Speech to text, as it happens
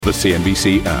The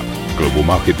CNBC app. Global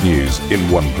market news in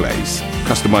one place.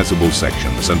 Customizable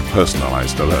sections and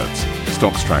personalized alerts.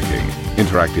 Stocks tracking,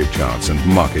 interactive charts and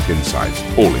market insights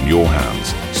all in your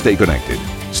hands. Stay connected.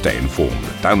 Stay informed.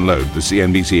 Download the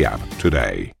CNBC app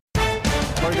today.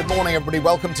 Very good morning, everybody.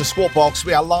 Welcome to Squawk.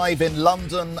 We are live in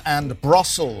London and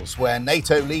Brussels, where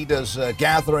NATO leaders are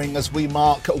gathering as we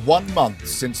mark 1 month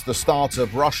since the start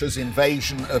of Russia's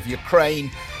invasion of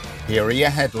Ukraine. Here are your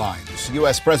headlines.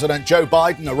 US President Joe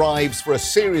Biden arrives for a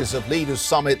series of leaders'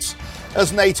 summits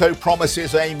as NATO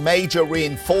promises a major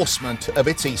reinforcement of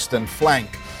its eastern flank.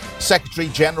 Secretary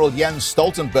General Jens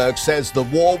Stoltenberg says the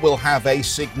war will have a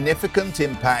significant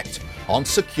impact on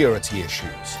security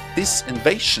issues. This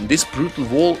invasion, this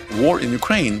brutal war in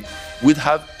Ukraine would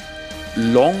have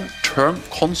long-term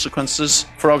consequences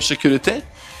for our security.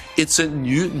 It's a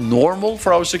new normal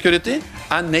for our security,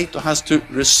 and NATO has to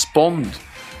respond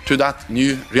to that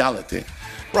new reality.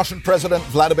 Russian President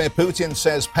Vladimir Putin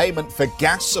says payment for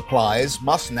gas supplies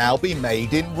must now be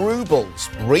made in rubles,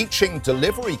 breaching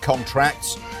delivery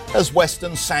contracts as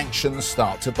Western sanctions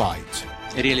start to bite.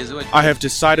 I have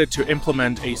decided to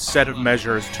implement a set of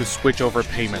measures to switch over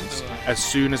payments as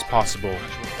soon as possible.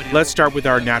 Let's start with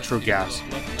our natural gas,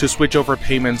 to switch over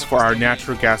payments for our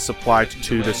natural gas supplied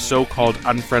to the so-called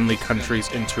unfriendly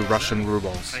countries into Russian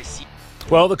rubles.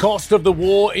 Well, the cost of the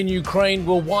war in Ukraine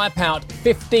will wipe out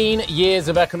 15 years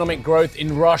of economic growth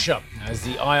in Russia, as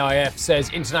the IIF says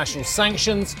international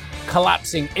sanctions,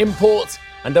 collapsing imports,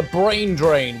 and a brain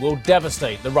drain will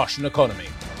devastate the Russian economy.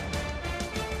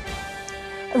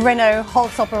 Renault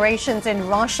halts operations in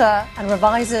Russia and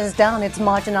revises down its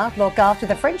margin outlook after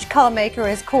the French car maker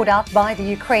is called out by the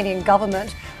Ukrainian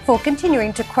government for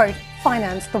continuing to, quote,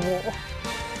 finance the war.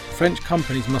 French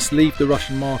companies must leave the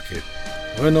Russian market.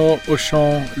 Renault,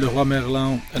 Auchan, Leroy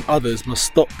Merlin and others must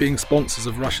stop being sponsors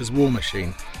of Russia's war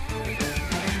machine.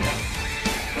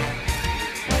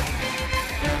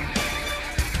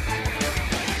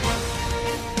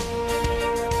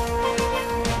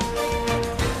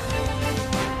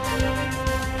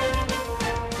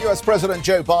 US President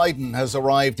Joe Biden has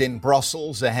arrived in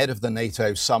Brussels ahead of the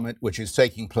NATO summit, which is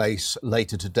taking place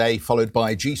later today, followed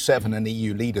by G7 and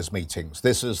EU leaders meetings.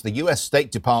 This as the US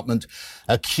State Department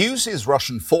accuses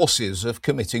Russian forces of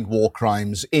committing war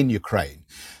crimes in Ukraine.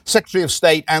 Secretary of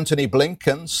State Antony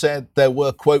Blinken said there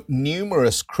were, quote,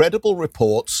 numerous credible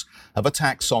reports of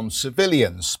attacks on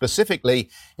civilians, specifically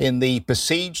in the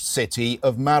besieged city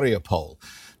of Mariupol.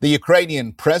 The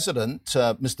Ukrainian president,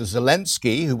 Mr.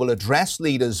 Zelensky, who will address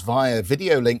leaders via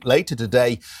video link later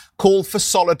today, called for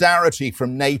solidarity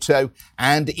from NATO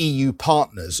and EU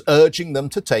partners, urging them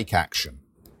to take action.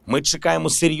 We're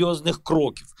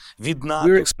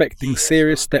expecting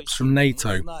serious steps from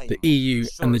NATO, the EU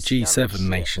and the G7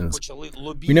 nations.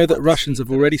 We know that Russians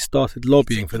have already started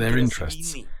lobbying for their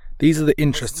interests. These are the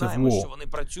interests of war.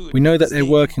 We know that they're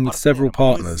working with several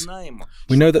partners.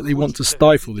 We know that they want to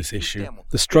stifle this issue,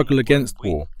 the struggle against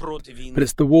war. But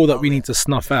it's the war that we need to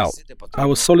snuff out.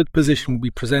 Our solid position will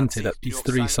be presented at these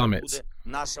 3 summits.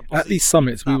 At these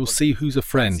summits, we will see who's a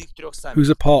friend, who's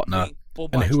a partner,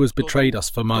 and who has betrayed us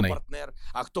for money.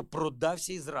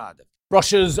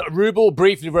 Russia's ruble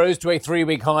briefly rose to a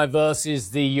 3-week high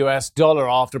versus the US dollar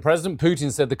after President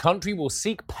Putin said the country will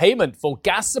seek payment for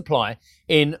gas supply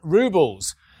in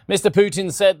rubles. Mr. Putin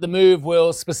said the move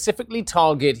will specifically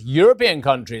target European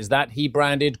countries that he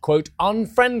branded, quote,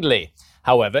 unfriendly.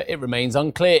 However, it remains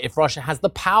unclear if Russia has the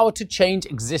power to change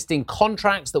existing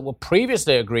contracts that were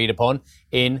previously agreed upon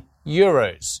in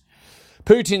euros.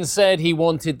 Putin said he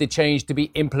wanted the change to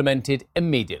be implemented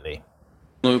immediately.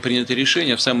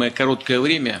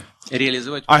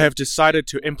 I have decided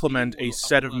to implement a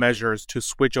set of measures to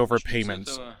switch over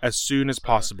payments as soon as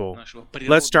possible.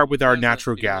 Let's start with our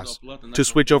natural gas, to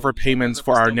switch over payments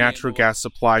for our natural gas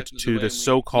supplied to the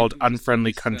so-called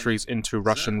unfriendly countries into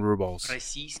Russian rubles. At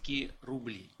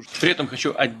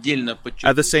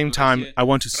the same time, I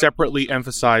want to separately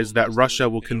emphasize that Russia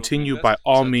will continue by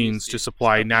all means to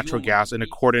supply natural gas in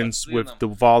accordance with the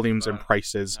volumes and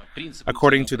prices,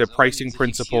 according to the pricing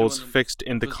principles fixed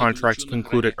in the contracts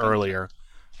concluded earlier.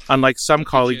 Unlike some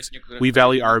colleagues, we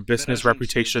value our business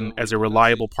reputation as a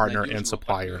reliable partner and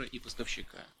supplier.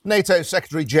 NATO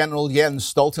Secretary General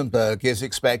Jens Stoltenberg is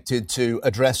expected to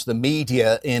address the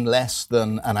media in less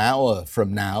than an hour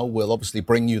from now. We'll obviously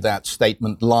bring you that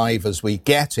statement live as we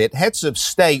get it. Heads of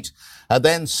state are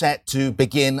then set to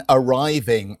begin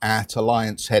arriving at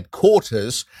alliance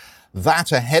headquarters.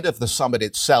 That ahead of the summit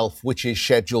itself, which is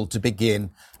scheduled to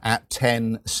begin at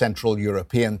 10 Central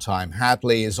European time.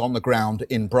 Hadley is on the ground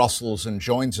in Brussels and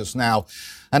joins us now.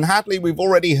 And Hadley, we've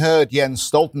already heard Jens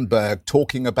Stoltenberg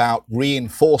talking about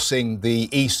reinforcing the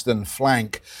eastern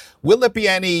flank. Will there be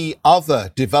any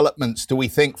other developments, do we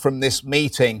think, from this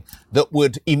meeting that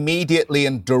would immediately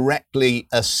and directly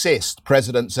assist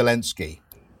President Zelensky?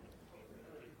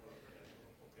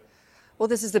 Well,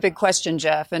 this is the big question,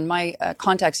 Jeff, and my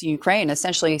contacts in Ukraine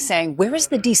essentially saying, where is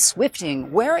the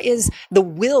de-SWIFTing? Where is the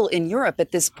will in Europe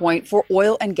at this point for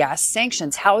oil and gas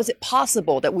sanctions? How is it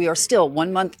possible that we are still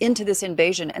 1 month into this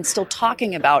invasion and still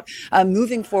talking about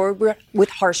moving forward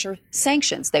with harsher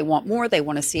sanctions? They want more. They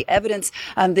want to see evidence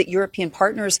that European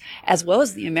partners, as well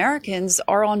as the Americans,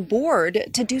 are on board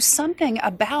to do something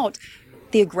about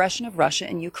the aggression of Russia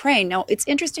in Ukraine. Now, it's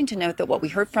interesting to note that what we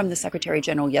heard from the Secretary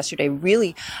General yesterday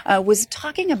really was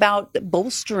talking about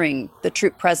bolstering the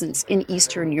troop presence in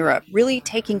Eastern Europe, really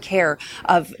taking care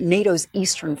of NATO's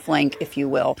eastern flank, if you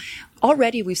will.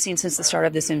 Already, we've seen since the start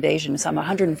of this invasion, some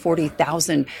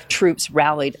 140,000 troops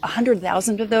rallied.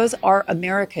 100,000 of those are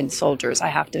American soldiers, I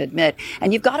have to admit.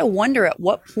 And you've got to wonder at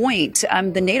what point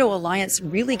the NATO alliance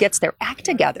really gets their act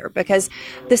together, because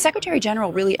the Secretary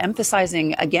General really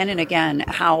emphasizing again and again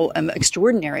how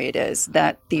extraordinary it is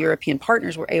that the European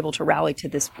partners were able to rally to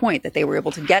this point, that they were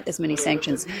able to get as many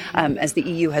sanctions as the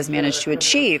EU has managed to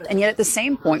achieve. And yet at the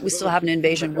same point, we still have an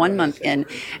invasion 1 month in.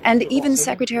 And even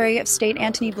Secretary of State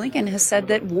Antony Blinken has said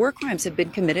that war crimes have been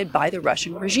committed by the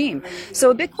Russian regime. So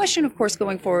a big question, of course,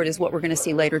 going forward is what we're going to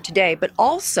see later today, but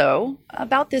also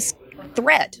about this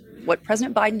threat. What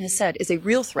President Biden has said is a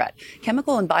real threat,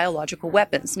 chemical and biological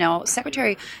weapons. Now,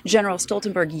 Secretary General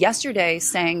Stoltenberg yesterday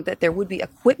saying that there would be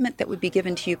equipment that would be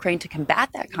given to Ukraine to combat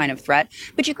that kind of threat.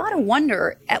 But you got to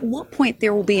wonder at what point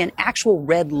there will be an actual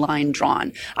red line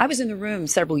drawn. I was in the room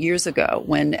several years ago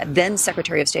when then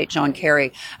Secretary of State John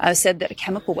Kerry said that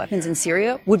chemical weapons in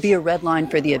Syria would be a red line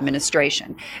for the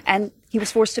administration. And he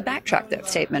was forced to backtrack that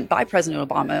statement by President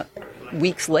Obama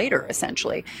weeks later,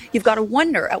 essentially. You've got to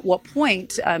wonder at what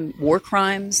point war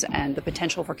crimes and the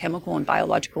potential for chemical and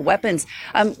biological weapons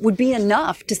would be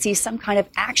enough to see some kind of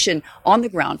action on the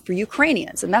ground for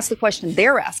Ukrainians. And that's the question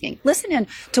they're asking. Listen in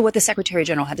to what the Secretary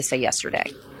General had to say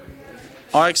yesterday.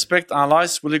 I expect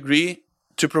allies will agree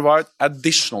to provide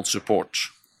additional support,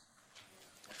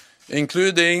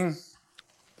 including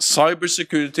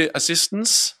cybersecurity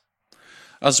assistance,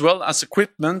 as well as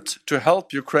equipment to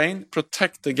help Ukraine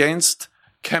protect against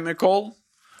chemical,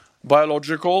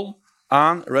 biological,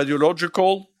 and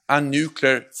radiological and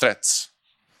nuclear threats.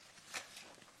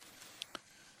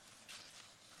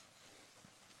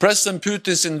 President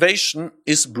Putin's invasion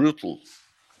is brutal,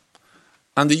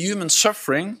 and the human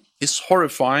suffering is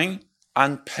horrifying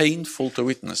and painful to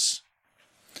witness.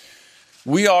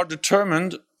 We are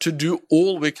determined to do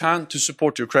all we can to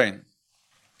support Ukraine.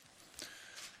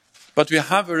 But we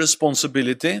have a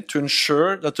responsibility to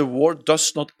ensure that the war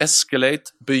does not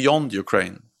escalate beyond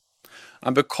Ukraine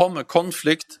and become a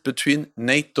conflict between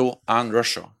NATO and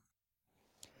Russia.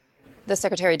 The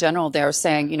Secretary General there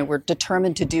saying, we're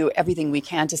determined to do everything we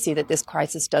can to see that this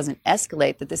crisis doesn't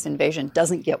escalate, that this invasion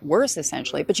doesn't get worse,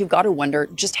 essentially. But you've got to wonder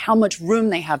just how much room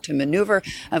they have to maneuver.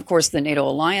 Of course, the NATO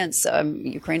alliance,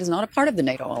 Ukraine is not a part of the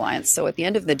NATO alliance. So at the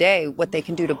end of the day, what they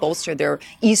can do to bolster their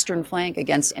eastern flank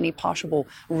against any possible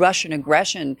Russian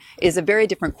aggression is a very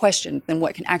different question than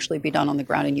what can actually be done on the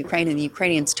ground in Ukraine. And the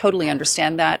Ukrainians totally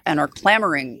understand that and are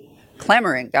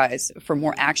clamoring, guys, for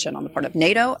more action on the part of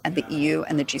NATO and the EU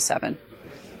and the G7.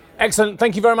 Excellent.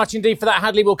 Thank you very much indeed for that,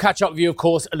 Hadley. We'll catch up with you, of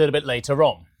course, a little bit later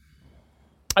on.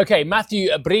 OK,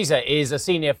 Matthew Brise is a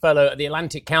senior fellow at the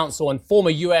Atlantic Council and former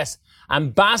US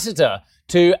ambassador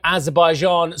to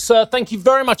Azerbaijan. Sir, thank you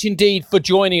very much indeed for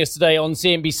joining us today on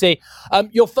CNBC.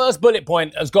 Your first bullet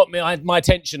point has got my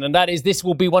attention, and that is this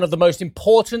will be one of the most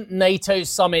important NATO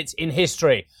summits in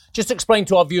history. Just explain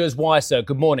to our viewers why, sir.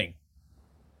 Good morning.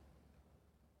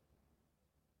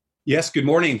 Yes, good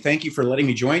morning. Thank you for letting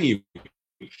me join you.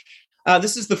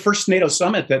 This is the first NATO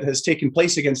summit that has taken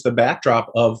place against the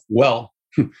backdrop of, well,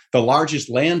 the largest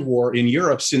land war in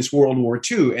Europe since World War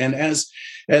II. And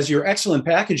as your excellent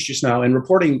package just now and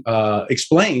reporting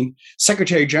explained,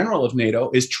 Secretary General of NATO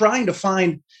is trying to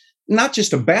find not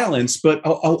just a balance, but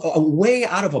a way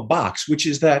out of a box, which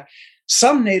is that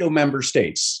some NATO member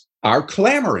states are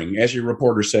clamoring, as your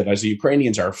reporter said, as the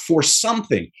Ukrainians are, for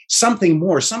something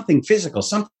more, something physical,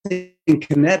 something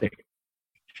kinetic.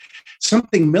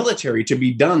 something military to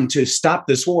be done to stop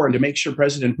this war and to make sure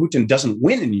President Putin doesn't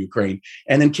win in Ukraine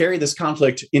and then carry this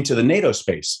conflict into the NATO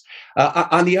space.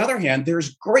 On the other hand,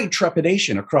 there's great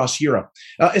trepidation across Europe,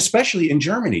 especially in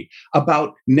Germany,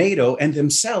 about NATO and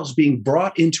themselves being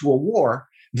brought into a war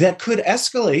that could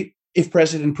escalate, if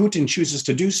President Putin chooses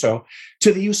to do so,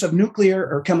 to the use of nuclear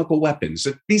or chemical weapons.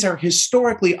 These are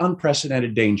historically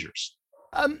unprecedented dangers.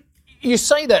 You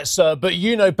say that, sir, but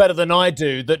you know better than I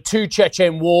do that two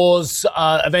Chechen wars,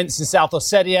 events in South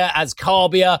Ossetia,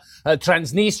 Azkarbia,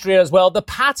 Transnistria as well, the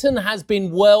pattern has been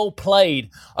well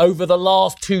played over the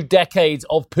last 2 decades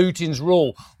of Putin's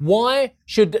rule. Why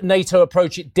should NATO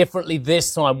approach it differently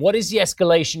this time? What is the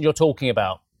escalation you're talking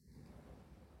about?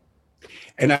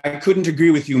 And I couldn't agree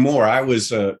with you more. I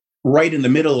was right in the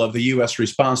middle of the U.S.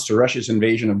 response to Russia's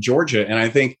invasion of Georgia, and I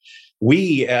think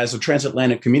we, as a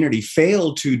transatlantic community,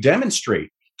 failed to demonstrate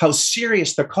how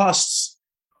serious the costs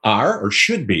are or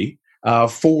should be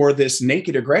for this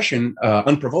naked aggression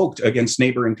unprovoked against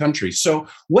neighboring countries. So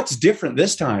what's different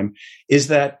this time is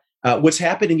that what's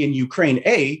happening in Ukraine,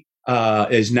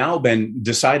 has now been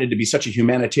decided to be such a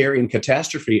humanitarian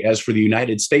catastrophe as for the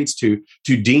United States to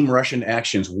deem Russian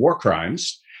actions war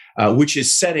crimes, which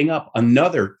is setting up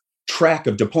another track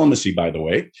of diplomacy, by the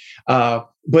way.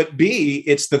 But B,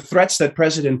 it's the threats that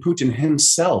President Putin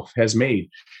himself has made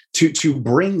to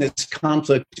bring this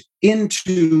conflict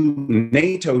into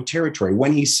NATO territory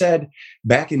when he said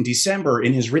back in December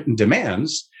in his written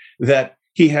demands that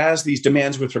he has these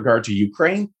demands with regard to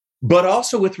Ukraine, but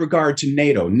also with regard to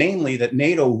NATO, namely that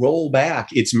NATO roll back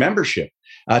its membership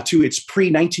to its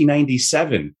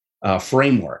pre-1997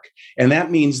 framework. And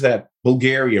that means that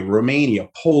Bulgaria, Romania,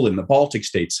 Poland, the Baltic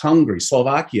states, Hungary,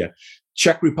 Slovakia,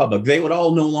 Czech Republic, they would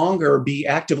all no longer be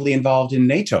actively involved in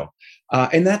NATO.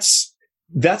 And that's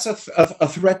a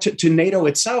threat to NATO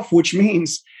itself, which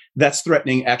means that's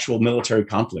threatening actual military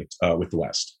conflict with the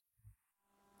West.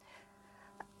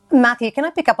 Matthew, can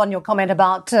I pick up on your comment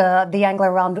about the angle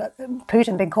around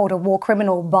Putin being called a war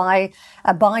criminal by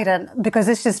Biden? Because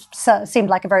this just seemed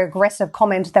like a very aggressive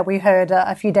comment that we heard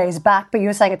a few days back, but you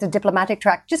were saying it's a diplomatic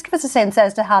track. Just give us a sense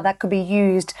as to how that could be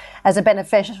used as a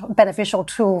beneficial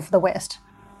tool for the West.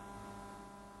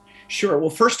 Sure. Well,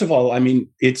 first of all, I mean,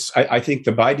 I think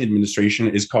the Biden administration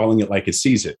is calling it like it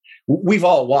sees it. We've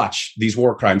all watched these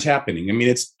war crimes happening. I mean,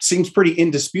 it seems pretty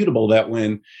indisputable that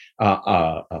when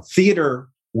a theater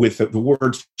with the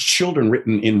words children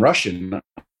written in Russian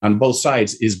on both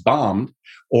sides is bombed,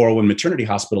 or when maternity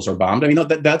hospitals are bombed, I mean,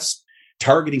 that's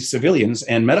targeting civilians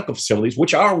and medical facilities,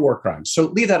 which are war crimes. So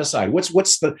leave that aside.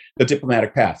 What's the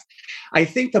diplomatic path? I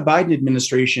think the Biden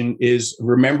administration is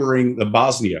remembering the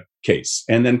Bosnia case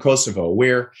and then Kosovo,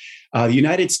 where the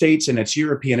United States and its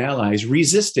European allies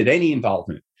resisted any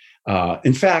involvement.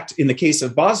 In fact, in the case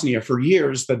of Bosnia, for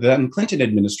years, the then Clinton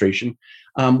administration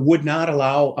would not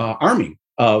allow arming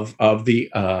of the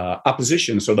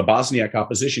opposition, so the Bosniak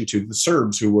opposition to the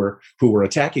Serbs who were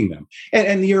attacking them.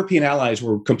 And the European allies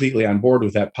were completely on board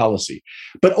with that policy.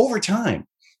 But over time,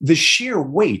 the sheer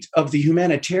weight of the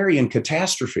humanitarian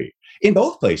catastrophe in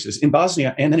both places, in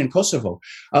Bosnia and then in Kosovo,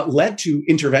 led to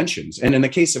interventions. And in the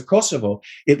case of Kosovo,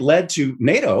 it led to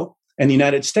NATO and the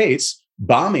United States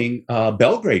bombing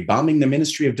Belgrade, bombing the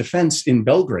Ministry of Defense in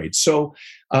Belgrade. So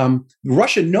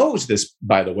Russia knows this,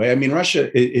 by the way. I mean,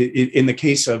 Russia, in the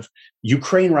case of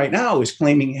Ukraine right now,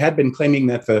 had been claiming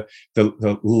that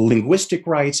the linguistic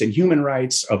rights and human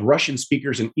rights of Russian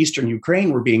speakers in Eastern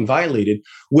Ukraine were being violated,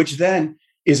 which then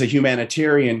is a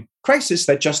humanitarian crisis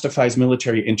that justifies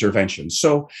military intervention.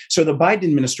 So the Biden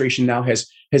administration now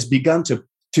has begun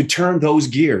to turn those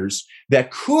gears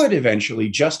that could eventually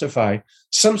justify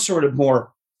some sort of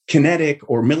more kinetic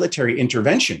or military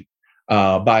intervention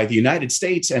by the United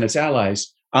States and its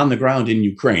allies on the ground in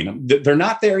Ukraine. They're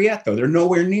not there yet, though. They're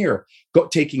nowhere near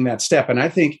taking that step. And I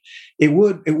think it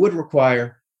would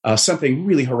require something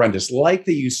really horrendous, like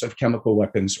the use of chemical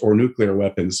weapons or nuclear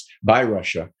weapons by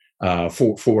Russia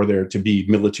for there to be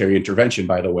military intervention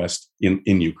by the West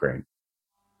in Ukraine.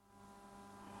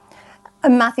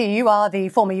 Matthew, you are the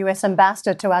former US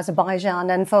ambassador to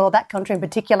Azerbaijan, and for that country in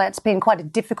particular, it's been quite a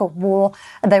difficult war.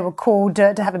 They were called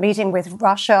to have a meeting with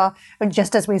Russia,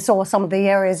 just as we saw some of the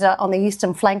areas on the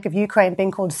eastern flank of Ukraine being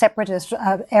called separatist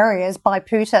areas by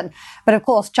Putin. But of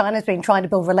course, China's been trying to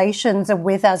build relations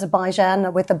with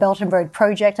Azerbaijan with the Belt and Road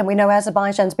project, and we know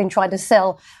Azerbaijan's been trying to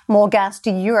sell more gas to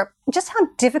Europe. Just how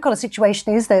difficult a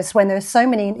situation is this when there's so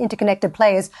many interconnected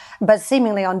players, but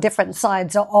seemingly on different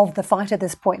sides of the fight at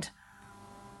this point?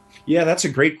 Yeah, that's a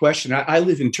great question. I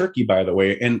live in Turkey, by the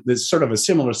way, and there's sort of a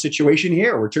similar situation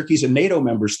here where Turkey's a NATO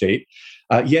member state,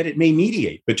 yet it may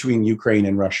mediate between Ukraine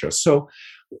and Russia. So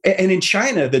And in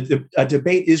China, a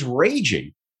debate is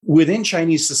raging within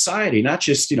Chinese society, not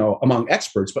just among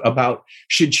experts, but about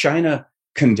should China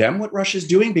condemn what Russia's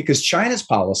doing, because China's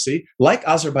policy, like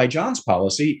Azerbaijan's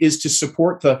policy, is to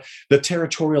support the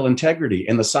territorial integrity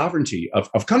and the sovereignty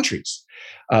of countries.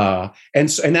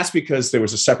 And that's because there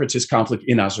was a separatist conflict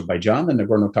in Azerbaijan, the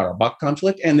Nagorno-Karabakh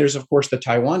conflict, and there's, of course, the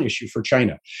Taiwan issue for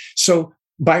China. So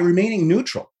by remaining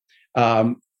neutral,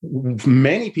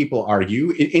 many people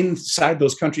argue inside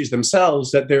those countries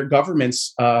themselves that their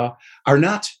governments are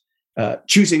not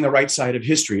choosing the right side of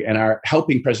history and are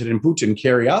helping President Putin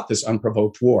carry out this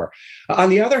unprovoked war. On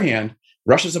the other hand,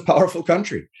 Russia's a powerful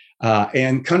country.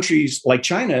 And countries like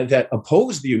China that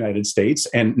oppose the United States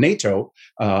and NATO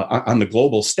on the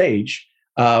global stage,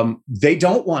 they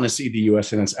don't want to see the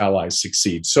U.S. and its allies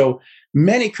succeed. So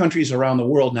many countries around the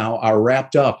world now are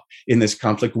wrapped up in this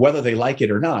conflict, whether they like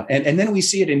it or not. And then we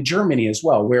see it in Germany as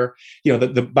well, where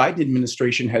the Biden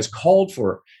administration has called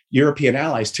for European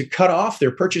allies to cut off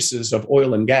their purchases of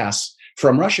oil and gas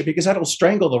from Russia, because that'll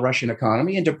strangle the Russian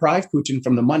economy and deprive Putin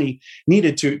from the money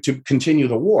needed to continue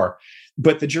the war.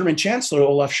 But the German Chancellor,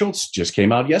 Olaf Scholz, just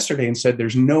came out yesterday and said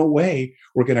there's no way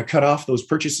we're going to cut off those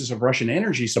purchases of Russian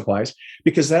energy supplies,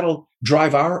 because that'll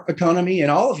drive our economy and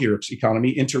all of Europe's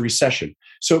economy into recession.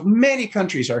 So many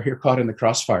countries are here caught in the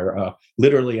crossfire,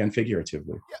 literally and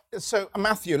figuratively. Yeah, so,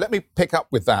 Matthew, let me pick up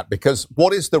with that, because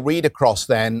what is the read across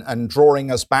then, and drawing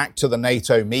us back to the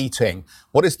NATO meeting,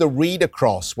 what is the read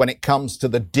across when it comes to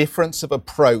the difference of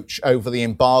approach over the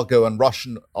embargo on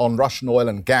Russian oil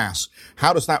and gas?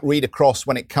 How does that read across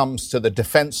when it comes to the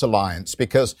defense alliance?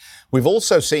 Because we've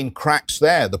also seen cracks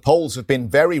there. The Poles have been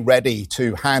very ready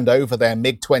to hand over their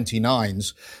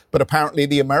MiG-29s, but apparently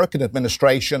the American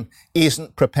administration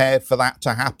isn't prepared for that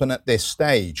to happen at this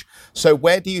stage. So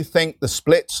where do you think the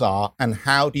splits are, and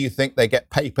how do you think they get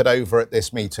papered over at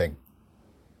this meeting?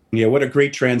 Yeah, what a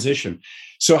great transition.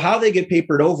 So how they get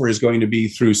papered over is going to be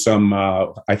through some,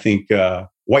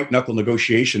 white knuckle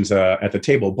negotiations at the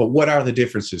table. But what are the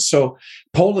differences? So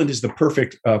Poland is the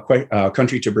perfect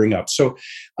country to bring up. So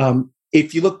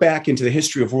if you look back into the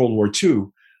history of World War II,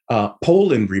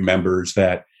 Poland remembers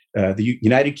that the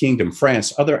United Kingdom,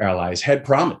 France, other allies had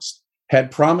promised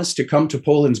to come to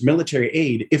Poland's military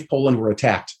aid if Poland were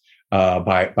attacked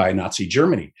by Nazi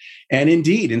Germany. And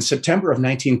indeed, in September of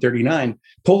 1939,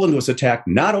 Poland was attacked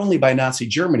not only by Nazi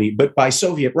Germany, but by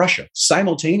Soviet Russia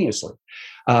simultaneously.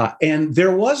 And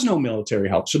there was no military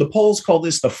help. So the Poles call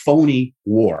this the phony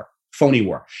war.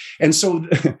 And so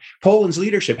Poland's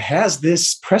leadership has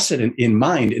this precedent in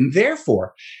mind, and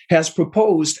therefore has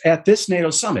proposed at this NATO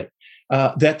summit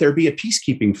that there be a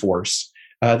peacekeeping force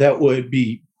that would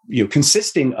be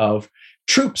consisting of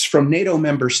troops from NATO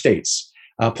member states.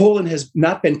 Poland has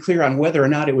not been clear on whether or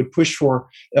not it would push for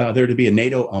there to be a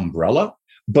NATO umbrella,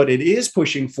 but it is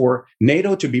pushing for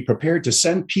NATO to be prepared to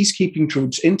send peacekeeping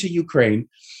troops into Ukraine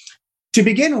to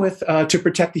begin with, to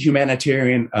protect the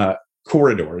humanitarian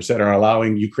corridors that are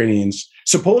allowing Ukrainians,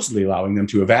 supposedly allowing them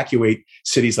to evacuate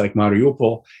cities like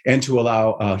Mariupol and to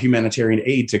allow humanitarian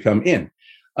aid to come in.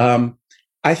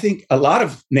 I think a lot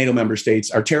of NATO member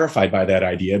states are terrified by that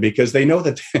idea, because they know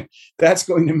that that's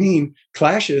going to mean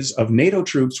clashes of NATO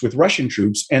troops with Russian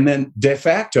troops, and then de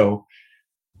facto,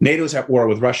 NATO's at war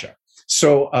with Russia.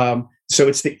 So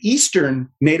it's the Eastern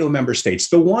NATO member states,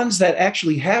 the ones that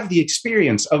actually have the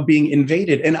experience of being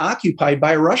invaded and occupied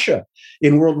by Russia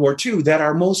in World War II, that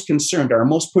are most concerned, are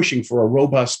most pushing for a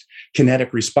robust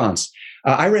kinetic response.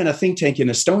 I ran a think tank in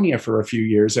Estonia for a few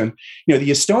years, and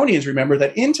the Estonians remember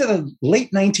that into the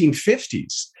late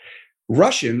 1950s,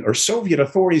 Russian or Soviet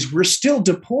authorities were still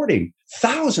deporting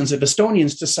thousands of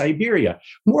Estonians to Siberia,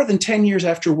 more than 10 years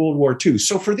after World War II.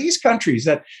 So for these countries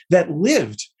that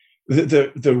lived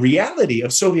the reality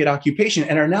of Soviet occupation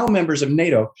and are now members of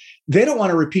NATO, they don't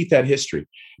want to repeat that history.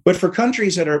 But for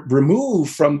countries that are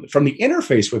removed from the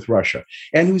interface with Russia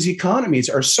and whose economies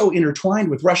are so intertwined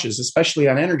with Russia's, especially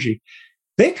on energy,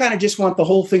 they kind of just want the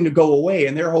whole thing to go away.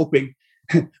 And they're hoping,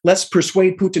 let's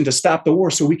persuade Putin to stop the war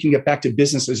so we can get back to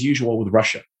business as usual with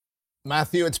Russia.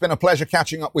 Matthew, it's been a pleasure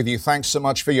catching up with you. Thanks so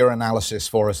much for your analysis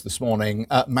for us this morning.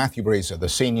 Matthew Breezer, the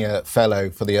Senior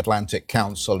Fellow for the Atlantic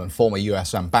Council and former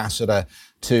US Ambassador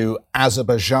to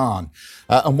Azerbaijan.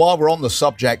 And while we're on the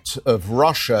subject of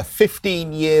Russia,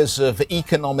 15 years of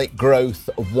economic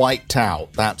growth wiped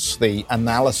out. That's the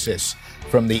analysis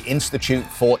from the Institute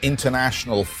for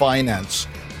International Finance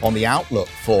on the outlook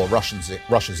for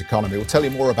Russia's economy. We'll tell you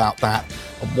more about that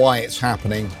and why it's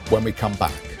happening when we come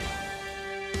back.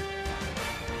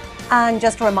 And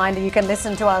just a reminder, you can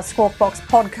listen to our Squawk Box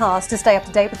podcast to stay up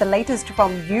to date with the latest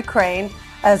from Ukraine.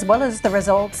 as well as the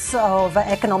results of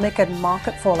economic and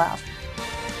market fallout.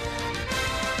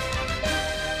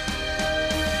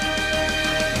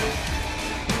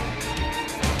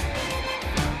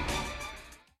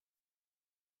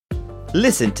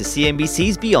 Listen to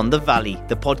CNBC's Beyond the Valley,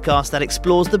 the podcast that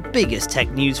explores the biggest tech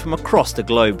news from across the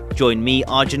globe. Join me,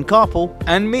 Arjun Karpal.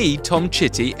 And me, Tom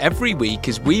Chitty, every week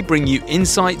as we bring you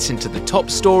insights into the top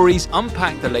stories,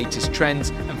 unpack the latest trends,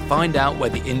 and find out where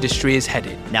the industry is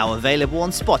headed. Now available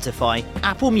on Spotify,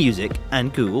 Apple Music,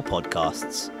 and Google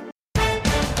Podcasts.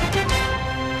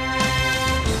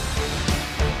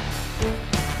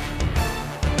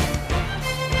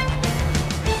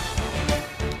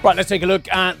 Right, let's take a look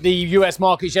at the US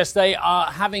markets yesterday.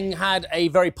 Having had a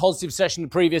very positive session the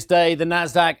previous day, the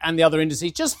Nasdaq and the other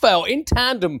indices just fell in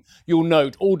tandem, you'll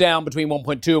note, all down between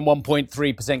 1.2 and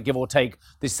 1.3%, give or take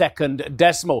the second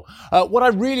decimal. What I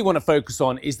really want to focus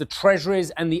on is the treasuries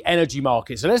and the energy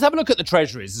markets. So let's have a look at the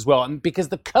treasuries as well, and because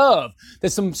the curve,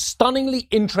 there's some stunningly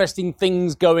interesting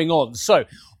things going on. So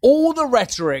all the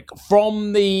rhetoric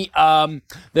from the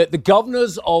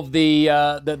governors of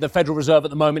the Federal Reserve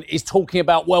at the moment is talking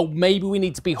about, well, maybe we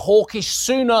need to be hawkish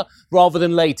sooner rather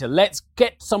than later. Let's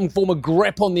get some form of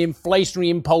grip on the inflationary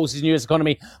impulses in the US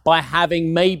economy by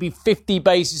having maybe 50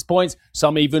 basis points,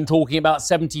 some even talking about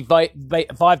 75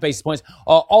 basis points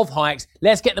of hikes.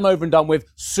 Let's get them over and done with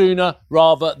sooner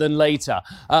rather than later.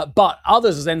 But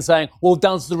others are then saying, well,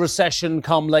 does the recession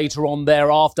come later on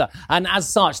thereafter? And as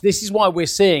such, this is why we're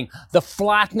seeing the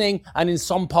flattening and in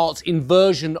some parts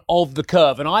inversion of the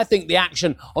curve. And I think the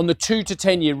action on the 2 to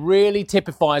 10 year really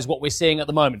typifies what we're seeing at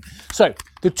the moment. So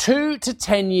the 2 to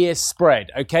 10 year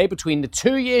spread, okay, between the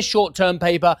 2-year short-term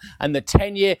paper and the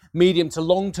 10-year medium to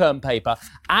long-term paper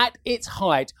at its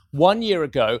height 1 year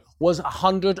ago was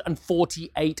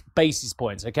 148 basis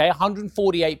points, okay,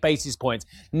 148 basis points.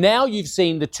 Now you've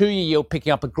seen the 2-year yield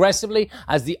picking up aggressively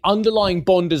as the underlying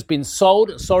bond has been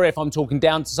sold. Sorry if I'm talking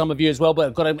down to some of you as well, but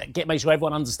I've got to make sure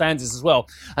everyone understands this as well.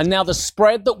 And now the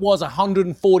spread that was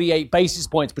 148 basis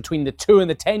points between the 2 and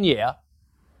the 10 year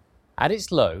at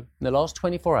its low in the last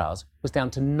 24 hours was down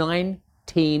to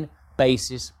 19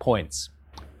 basis points.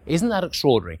 Isn't that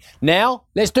extraordinary? Now,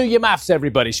 let's do your maths,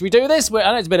 everybody. Should we do this?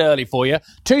 I know it's a bit early for you.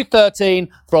 213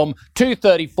 from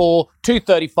 234,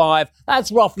 235.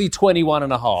 That's roughly 21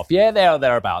 and a half. Yeah, there or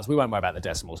thereabouts. We won't worry about the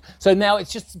decimals. So now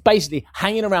it's just basically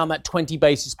hanging around that 20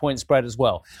 basis point spread as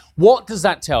well. What does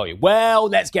that tell you? Well,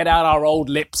 let's get out our old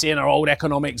Lipson, our old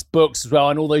economics books as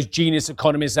well, and all those genius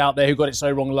economists out there who got it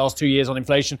so wrong the last 2 years on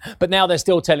inflation. But now they're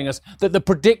still telling us that the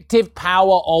predictive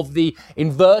power of the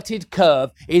inverted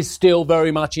curve is still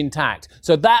very much intact.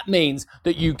 So that means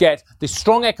that you get the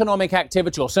strong economic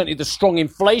activity, or certainly the strong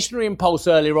inflationary impulse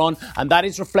earlier on, and that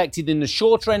is reflected in the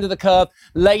shorter end of the curve.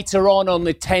 Later on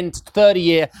the 10 to 30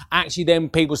 year, actually then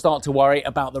people start to worry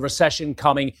about the recession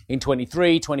coming in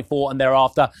 23, 24 and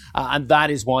thereafter, and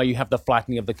that is why you have the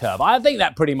flattening of the curve. I think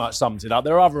that pretty much sums it up.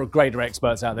 There are other greater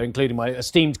experts out there, including my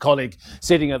esteemed colleague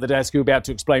sitting at the desk who will be able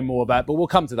to explain more about it, but we'll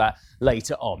come to that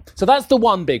later on. So that's the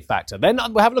one big factor. Then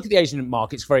we'll have a look at the Asian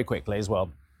markets very quickly as well.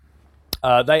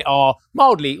 They are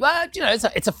mildly, well, you know,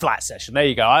 it's a flat session. There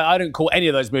you go. I don't call any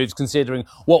of those moves, considering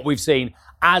what we've seen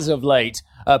as of late,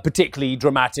 particularly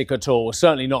dramatic at all.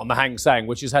 Certainly not in the Hang Seng,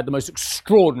 which has had the most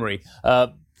extraordinary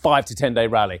 5 to 10 day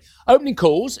rally. Opening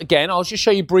calls, again, I'll just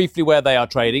show you briefly where they are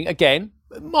trading. Again,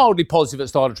 mildly positive at the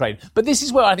start of trading. But this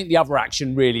is where I think the other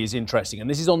action really is interesting. And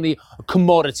this is on the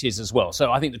commodities as well.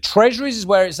 So I think the treasuries is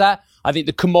where it's at. I think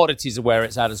the commodities are where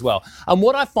it's at as well. And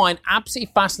what I find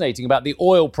absolutely fascinating about the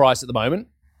oil price at the moment,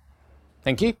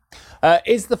 thank you,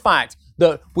 is the fact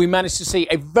that we managed to see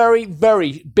a very,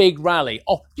 very big rally.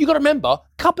 Oh, you got to remember, a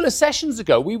couple of sessions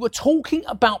ago, we were talking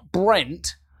about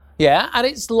Brent, at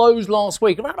its lows last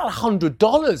week, around about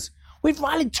 $100. We've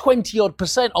rallied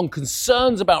 20-odd% on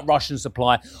concerns about Russian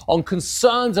supply, on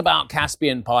concerns about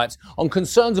Caspian pipes, on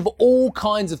concerns of all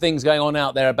kinds of things going on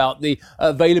out there about the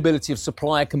availability of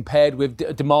supply compared with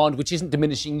demand, which isn't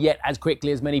diminishing yet as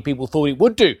quickly as many people thought it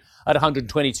would do at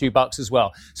 $122 as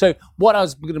well. So what I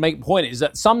was going to make the point is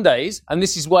that some days, and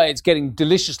this is why it's getting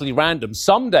deliciously random,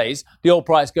 some days the oil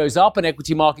price goes up and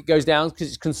equity market goes down because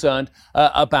it's concerned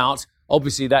about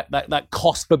obviously that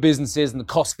cost for businesses and the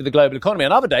cost for the global economy.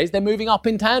 On other days, they're moving up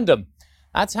in tandem.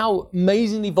 That's how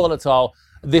amazingly volatile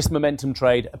this momentum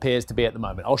trade appears to be at the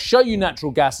moment. I'll show you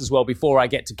natural gas as well before I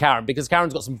get to Karen, because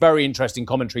Karen's got some very interesting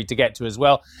commentary to get to as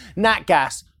well. Nat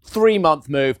gas, 3-month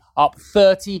move, up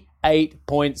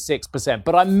 38.6%.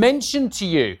 But I mentioned to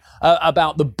you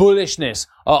about the bullishness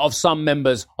of some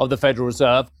members of the Federal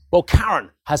Reserve. Well, Karen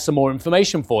has some more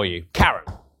information for you. Karen.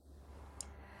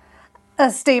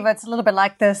 Steve, it's a little bit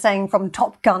like the saying from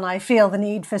Top Gun, I feel the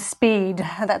need for speed.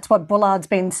 That's what Bullard's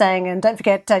been saying. And don't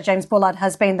forget, James Bullard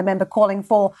has been the member calling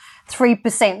for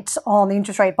 3% on the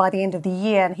interest rate by the end of the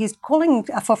year. And he's calling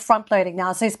for front-loading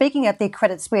now. So speaking at the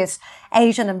Credit Suisse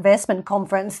Asian Investment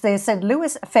Conference, the St.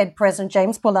 Louis Fed President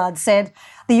James Bullard said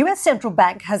the US Central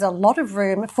Bank has a lot of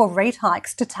room for rate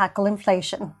hikes to tackle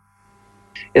inflation.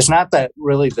 It's not that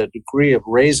really the degree of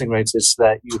raising rates, it's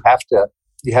that you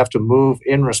have to move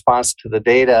in response to the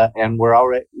data, and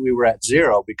we were at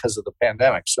zero because of the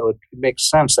pandemic. So it makes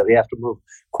sense that we have to move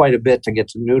quite a bit to get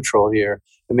to neutral here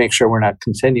and make sure we're not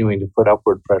continuing to put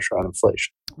upward pressure on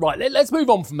inflation. Right, let's move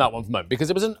on from that one for a moment, because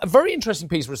it was a very interesting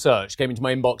piece of research came into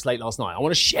my inbox late last night. I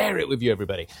want to share it with you,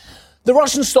 everybody. The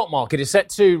Russian stock market is set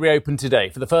to reopen today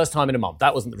for the first time in a month.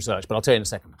 That wasn't the research, but I'll tell you in a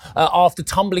second. After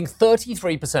tumbling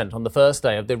 33% on the first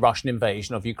day of the Russian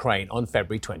invasion of Ukraine on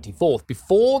February 24th.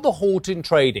 Before the halt in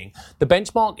trading, the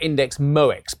benchmark index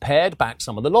MOEX pared back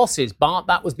some of the losses, but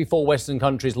that was before Western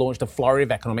countries launched a flurry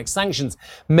of economic sanctions.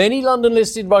 Many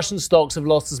London-listed Russian stocks have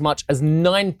lost as much as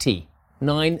 90%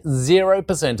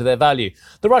 of their value.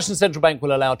 The Russian central bank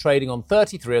will allow trading on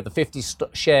 33 of the 50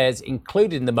 shares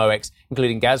included in the MOEX,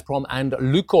 including Gazprom and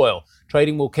Lukoil.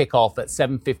 Trading will kick off at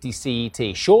 7:50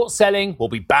 CET. Short selling will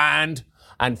be banned,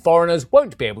 and foreigners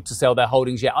won't be able to sell their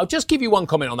holdings yet. I'll just give you one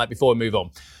comment on that before we move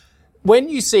on. When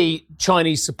you see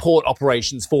Chinese support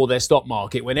operations for their stock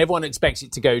market, when everyone expects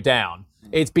it to go down,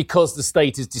 it's because the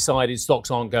state has decided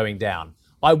stocks aren't going down.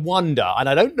 I wonder, and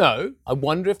I don't know, I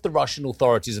wonder if the Russian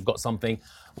authorities have got something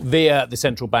via the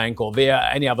central bank or via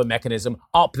any other mechanism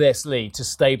up their sleeve to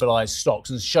stabilise stocks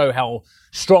and show how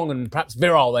strong and perhaps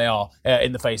virile they are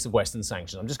in the face of Western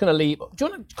sanctions. I'm just going to leave. Do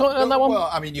you want to comment on that one? Well,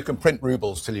 I mean, you can print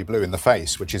rubles till you're blue in the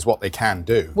face, which is what they can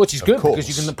do. Which is good, because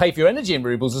you can pay for your energy in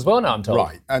rubles as well now, I'm told.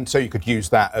 Right, and so you could use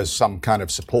that as some kind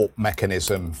of support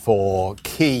mechanism for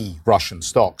key Russian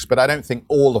stocks. But I don't think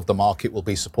all of the market will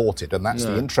be supported. And that's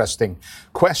the interesting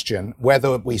question,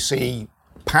 whether we see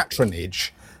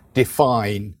patronage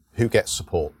define who gets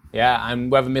support. Yeah, and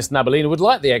whether Miss Nabalina would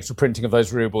like the extra printing of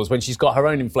those rubles when she's got her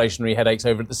own inflationary headaches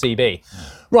over at the CB.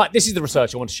 Right, this is the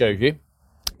research I want to show you.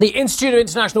 The Institute of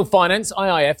International Finance,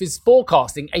 IIF, is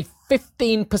forecasting a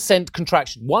 15%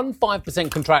 contraction,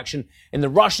 15% contraction in the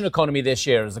Russian economy this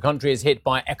year as the country is hit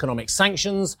by economic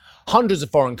sanctions. Hundreds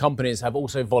of foreign companies have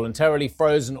also voluntarily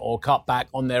frozen or cut back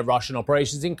on their Russian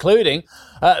operations, including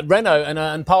Renault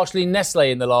and partially Nestle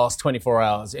in the last 24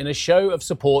 hours, in a show of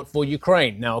support for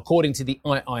Ukraine. Now, according to the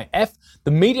IIF,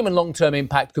 the medium and long-term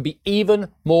impact could be even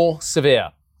more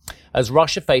severe as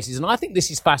Russia faces, and I think this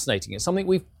is fascinating, it's something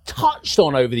we've touched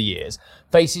on over the years,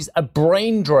 faces a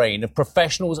brain drain of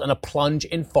professionals and a plunge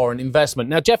in foreign investment.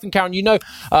 Now, Jeff and Karen, you know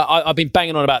I've been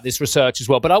banging on about this research as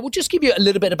well, but I will just give you a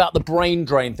little bit about the brain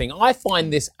drain thing. I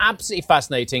find this absolutely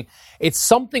fascinating. It's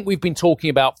something we've been talking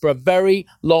about for a very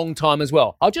long time as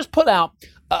well. I'll just put out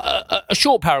a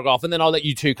short paragraph and then I'll let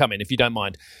you two come in if you don't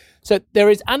mind. So there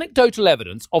is anecdotal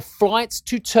evidence of flights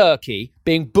to Turkey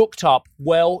being booked up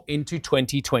well into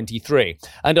 2023.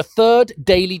 And a third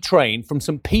daily train from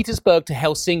St. Petersburg to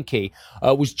Helsinki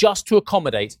was just to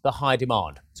accommodate the high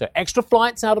demand. So extra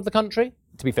flights out of the country.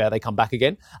 To be fair, they come back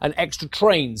again, and extra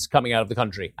trains coming out of the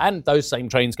country. And those same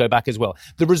trains go back as well.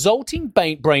 The resulting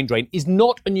brain drain is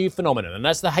not a new phenomenon, and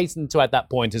that's the hasten to add that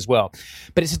point as well.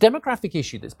 But it's a demographic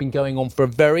issue that's been going on for a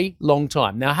very long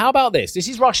time. Now, how about this? This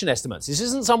is Russian estimates. This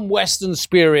isn't some Western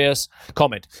spurious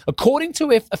comment. According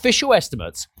to official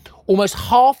estimates, almost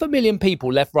 500,000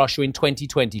 people left Russia in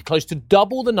 2020, close to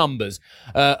double the numbers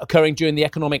occurring during the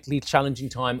economically challenging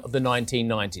time of the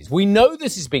 1990s. We know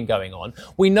this has been going on.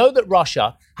 We know that Russia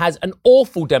has an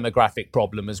awful demographic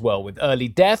problem as well, with early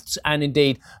deaths and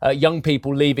indeed young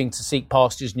people leaving to seek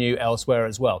pastures new elsewhere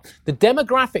as well. The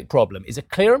demographic problem is a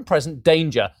clear and present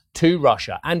danger to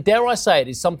Russia. And dare I say it,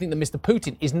 is something that Mr.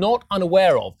 Putin is not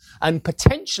unaware of, and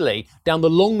potentially down the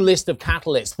long list of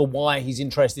catalysts for why he's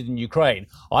interested in Ukraine.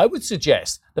 I would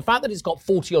suggest the fact that it's got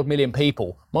 40-odd million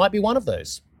people might be one of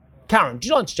those. Karen, do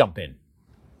you like to jump in?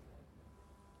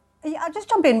 Yeah, I'll just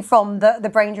jump in from the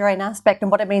brain drain aspect and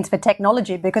what it means for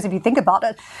technology, because if you think about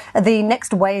it, the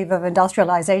next wave of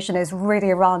industrialization is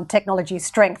really around technology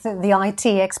strength, the IT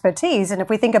expertise. And if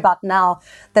we think about now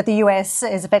that the US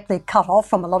is effectively cut off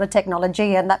from a lot of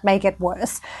technology, and that may get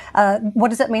worse, what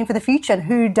does that mean for the future? And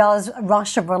who does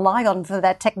Russia rely on for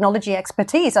that technology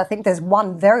expertise? I think there's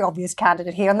one very obvious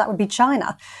candidate here, and that would be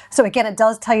China. So again, it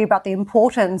does tell you about the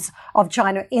importance of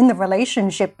China in the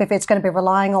relationship if it's going to be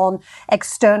relying on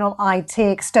external external IT,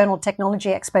 external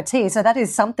technology expertise. So that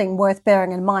is something worth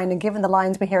bearing in mind. And given the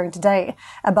lines we're hearing today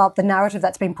about the narrative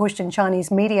that's been pushed in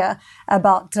Chinese media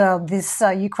about this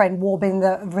Ukraine war being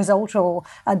the result or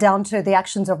down to the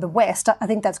actions of the West, I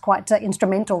think that's quite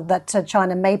instrumental that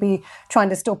China may be trying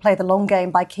to still play the long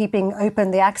game by keeping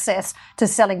open the access to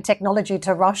selling technology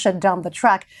to Russia down the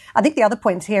track. I think the other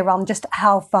point here on just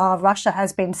how far Russia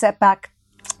has been set back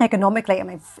economically. I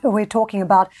mean, we're talking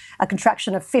about a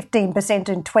contraction of 15%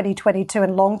 in 2022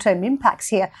 and long-term impacts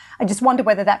here. I just wonder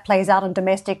whether that plays out in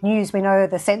domestic news. We know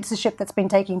the censorship that's been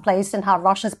taking place and how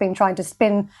Russia's been trying to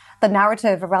spin the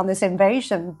narrative around this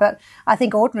invasion. But I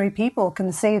think ordinary people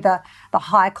can see the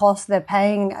high cost they're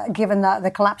paying given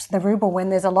the collapse of the ruble when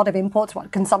there's a lot of imports.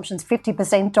 Consumption's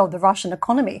 50% of the Russian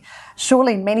economy.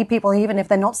 Surely many people, even if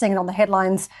they're not seeing it on the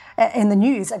headlines in the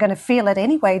news, are going to feel it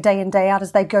anyway day in, day out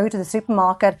as they go to the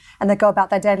supermarket and they go about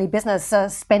their daily business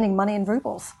spending money in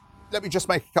rubles. Let me just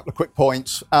make a couple of quick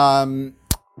points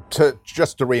to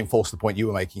reinforce the point you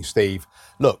were making, Steve.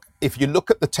 Look, if you look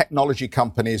at the technology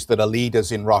companies that are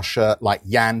leaders in Russia, like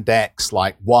Yandex,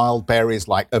 like Wildberries,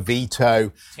 like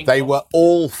Avito, they were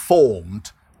all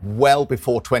formed well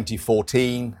before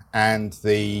 2014 and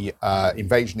the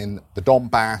invasion in the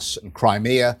Donbass and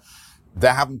Crimea.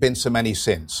 There haven't been so many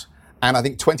since. And I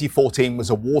think 2014 was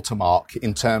a watermark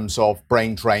in terms of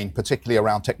brain drain, particularly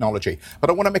around technology. But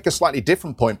I want to make a slightly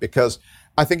different point because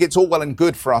I think it's all well and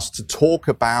good for us to talk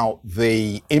about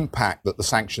the impact that the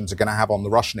sanctions are going to have on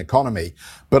the Russian economy.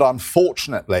 But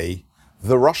unfortunately,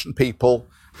 the Russian people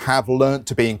have learned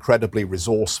to be incredibly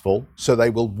resourceful, so they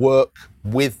will work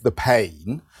with the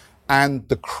pain. And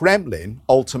the Kremlin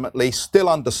ultimately still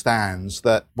understands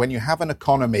that when you have an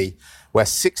economy where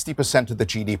 60% of the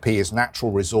GDP is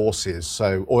natural resources,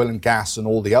 so oil and gas and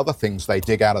all the other things they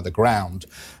dig out of the ground,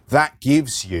 that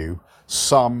gives you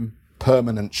some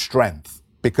permanent strength.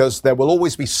 Because there will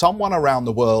always be someone around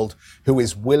the world who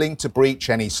is willing to breach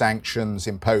any sanctions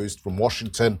imposed from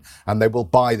Washington, and they will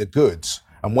buy the goods.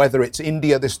 And whether it's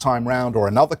India this time round or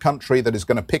another country that is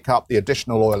going to pick up the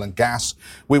additional oil and gas,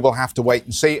 we will have to wait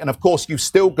and see. And of course, you've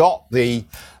still got the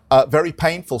very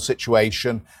painful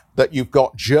situation that you've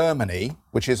got Germany,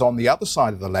 which is on the other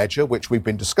side of the ledger, which we've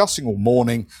been discussing all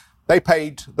morning. They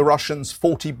paid the Russians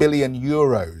 40 billion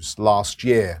euros last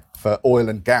year for oil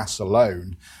and gas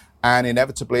alone. And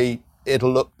inevitably,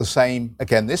 it'll look the same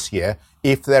again this year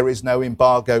if there is no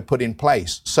embargo put in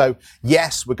place. So,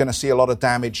 yes, we're going to see a lot of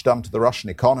damage done to the Russian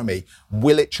economy.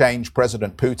 Will it change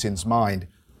President Putin's mind?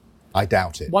 I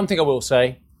doubt it. One thing I will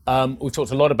say, we've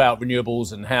talked a lot about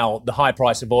renewables and how the high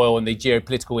price of oil and the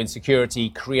geopolitical insecurity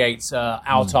creates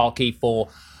autarky for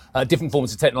different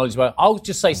forms of technology. Well, I'll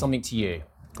just say something to you.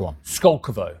 Go on.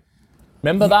 Skolkovo.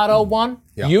 Remember that old one?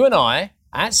 Yeah. You and I,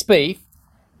 at Spieth,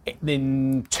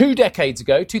 in 2 decades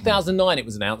ago, 2009 it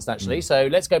was announced actually, so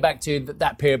let's go back to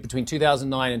that period between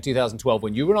 2009 and 2012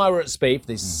 when you and I were at Spieth,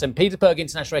 the St. Petersburg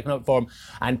International Economic Forum,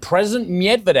 and President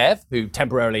Medvedev, who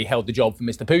temporarily held the job for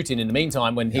Mr. Putin in the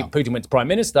meantime when Putin went to Prime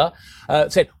Minister,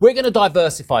 said, we're going to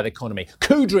diversify the economy.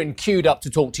 Kudrin queued up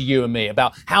to talk to you and me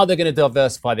about how they're going to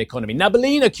diversify the economy.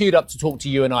 Nabiulina queued up to talk to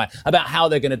you and I about how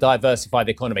they're going to diversify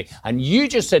the economy. And you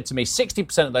just said to me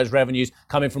 60% of those revenues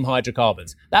coming from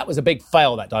hydrocarbons. That was a big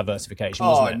fail, that diversification,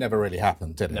 wasn't it? It never really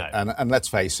happened, did it? No. And let's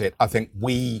face it, I think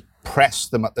we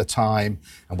pressed them at the time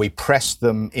and we pressed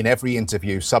them in every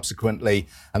interview subsequently,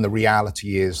 and the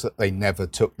reality is that they never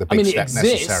took the big step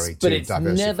necessary to diversify.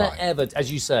 But it's never ever, as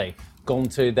you say, gone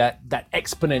to that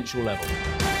exponential level.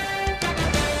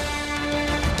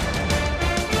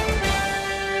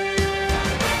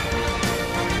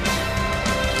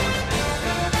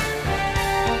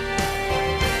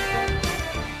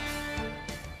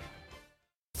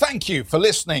 Thank you for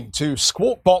listening to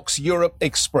Squawk Box Europe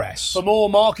Express. For more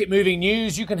market-moving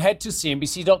news, you can head to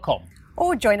CNBC.com.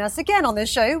 Or join us again on the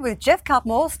show with Jeff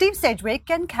Cutmore, Steve Sedgwick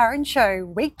and Karen Cho,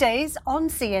 weekdays on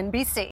CNBC.